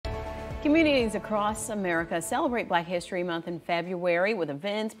Communities across America celebrate Black History Month in February with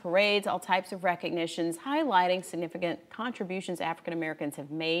events, parades, all types of recognitions highlighting significant contributions African Americans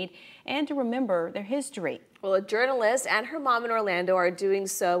have made and to remember their history. Well, a journalist and her mom in Orlando are doing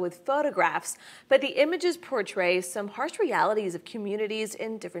so with photographs, but the images portray some harsh realities of communities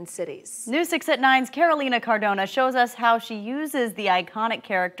in different cities. News 6 at 9's Carolina Cardona shows us how she uses the iconic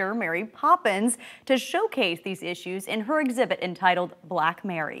character Mary Poppins to showcase these issues in her exhibit entitled Black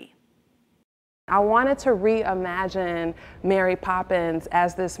Mary. I wanted to reimagine Mary Poppins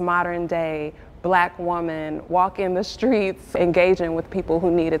as this modern day Black woman walking the streets, engaging with people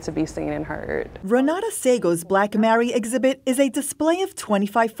who needed to be seen and heard. Renata Sago's Black Mary exhibit is a display of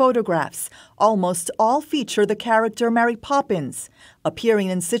 25 photographs. Almost all feature the character Mary Poppins, appearing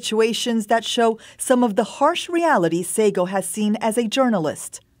in situations that show some of the harsh realities Sago has seen as a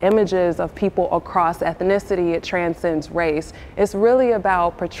journalist. Images of people across ethnicity, it transcends race. It's really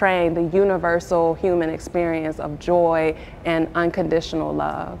about portraying the universal human experience of joy and unconditional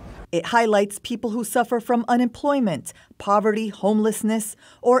love. It highlights people who suffer from unemployment, poverty, homelessness,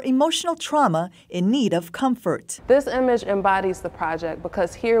 or emotional trauma in need of comfort. This image embodies the project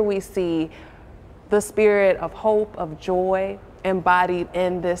because here we see the spirit of hope, of joy, embodied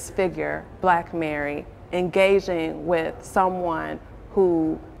in this figure, Black Mary, engaging with someone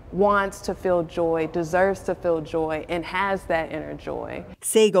who wants to feel joy, deserves to feel joy, and has that inner joy.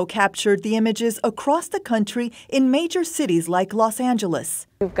 Sago captured the images across the country in major cities like Los Angeles.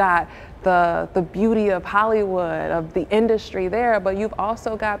 You've got the beauty of Hollywood, of the industry there, but you've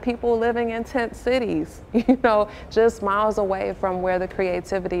also got people living in tent cities, just miles away from where the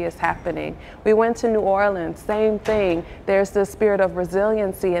creativity is happening. We went to New Orleans, same thing. There's the spirit of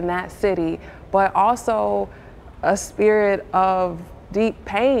resiliency in that city, but also a spirit of deep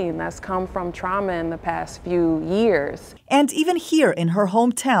pain that's come from trauma in the past few years. And even here in her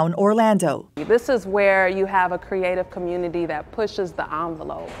hometown, Orlando. This is where you have a creative community that pushes the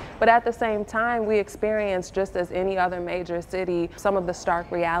envelope. But at the same time, we experience, just as any other major city, some of the stark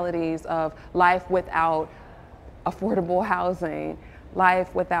realities of life without affordable housing,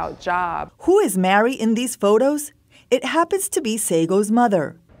 life without jobs. Who is Mary in these photos? It happens to be Sago's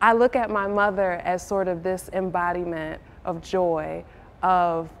mother. I look at my mother as sort of this embodiment of joy,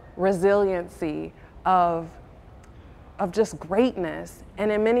 of resiliency, of just greatness.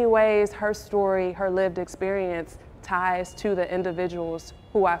 And in many ways, her story, her lived experience ties to the individuals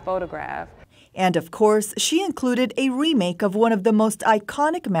who I photograph. And of course, she included a remake of one of the most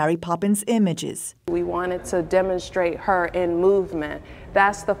iconic Mary Poppins images. We wanted to demonstrate her in movement.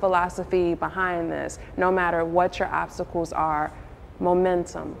 That's the philosophy behind this. No matter what your obstacles are,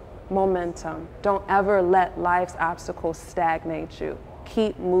 momentum. Momentum. Don't ever let life's obstacles stagnate you.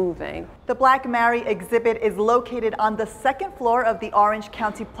 Keep moving. The Black Mary exhibit is located on the second floor of the Orange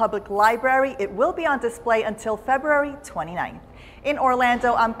County Public Library. It will be on display until February 29th. In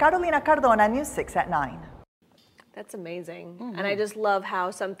Orlando, I'm Carolina Cardona, News 6 at 9. That's amazing. And I just love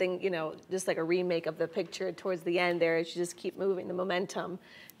how something, just like a remake of the picture towards the end there, you just keep moving, the momentum.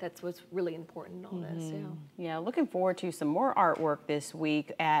 That's what's really important in all this. Yeah, looking forward to some more artwork this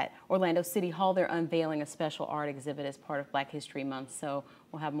week at Orlando City Hall. They're unveiling a special art exhibit as part of Black History Month, so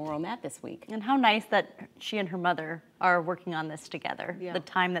we'll have more on that this week. And how nice that she and her mother are working on this together. Yeah. The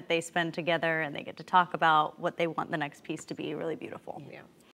time that they spend together and they get to talk about what they want the next piece to be, really beautiful. Yeah.